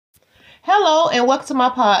Hello and welcome to my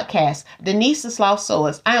podcast, Denise the Sloth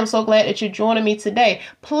Sewist. I am so glad that you're joining me today.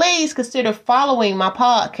 Please consider following my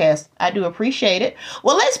podcast. I do appreciate it.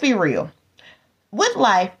 Well, let's be real. With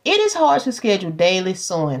life, it is hard to schedule daily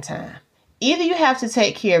sewing time. Either you have to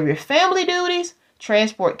take care of your family duties,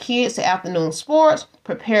 transport kids to afternoon sports,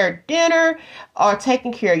 prepare dinner, or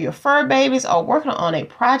taking care of your fur babies, or working on a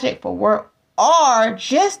project for work, or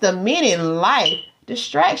just the many life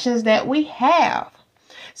distractions that we have.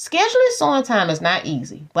 Scheduling sewing time is not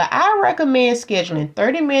easy, but I recommend scheduling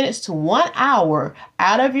 30 minutes to 1 hour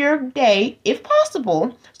out of your day, if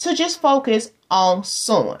possible, to just focus on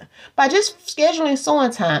sewing. By just scheduling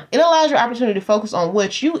sewing time, it allows your opportunity to focus on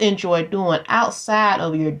what you enjoy doing outside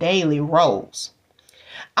of your daily roles.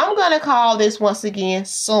 I'm going to call this once again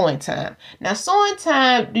sewing time. Now, sewing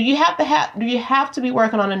time, do you have to be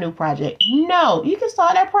working on a new project? No, you can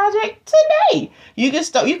start that project today. You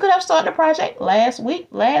could have started the project last week,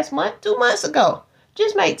 last month, 2 months ago.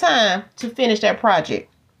 Just make time to finish that project.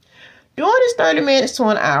 During this 30 minutes to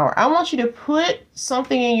an hour, I want you to put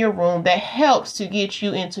something in your room that helps to get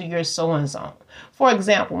you into your sewing zone. For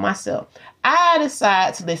example, myself, I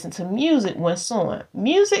decide to listen to music when sewing.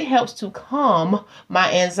 Music helps to calm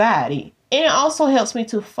my anxiety, and it also helps me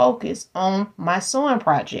to focus on my sewing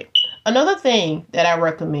project. Another thing that I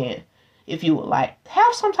recommend, if you would like,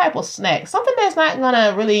 have some type of snack, something that's not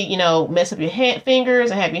gonna really, mess up your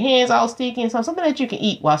fingers and have your hands all sticky, and something that you can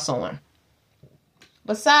eat while sewing.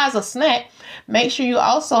 Besides a snack, make sure you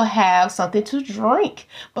also have something to drink,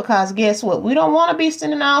 because guess what? We don't want to be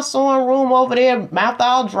sitting in our sewing room over there, mouth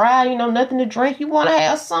all dry, nothing to drink. You want to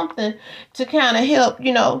have something to kind of help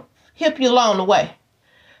you along the way.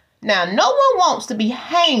 Now, no one wants to be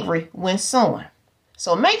hangry when sewing.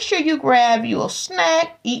 So make sure you grab you a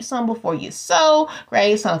snack, eat some before you sew,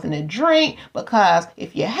 grab something to drink, because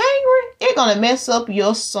if you're hangry, it's going to mess up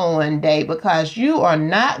your sewing day, because you are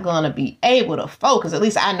not going to be able to focus. At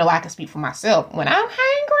least I know I can speak for myself. When I'm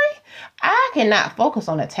hangry, I cannot focus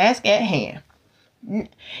on the task at hand.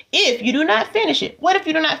 If you do not finish it, what if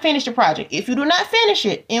you do not finish the project? If you do not finish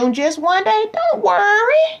it in just one day, don't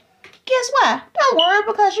worry. Guess why? Don't worry,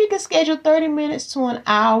 because you can schedule 30 minutes to an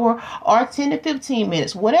hour or 10 to 15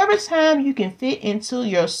 minutes. Whatever time you can fit into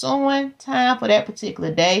your sewing time for that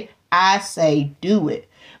particular day, I say do it.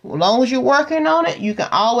 As long as you're working on it, you can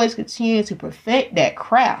always continue to perfect that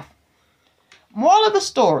craft. Moral of the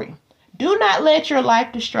story, do not let your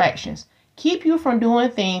life distractions keep you from doing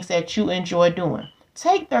things that you enjoy doing.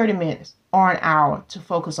 Take 30 minutes or an hour to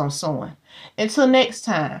focus on sewing. Until next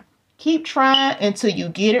time, keep trying until you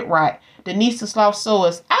get it right. Denise the Sloth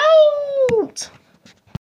Sewist out.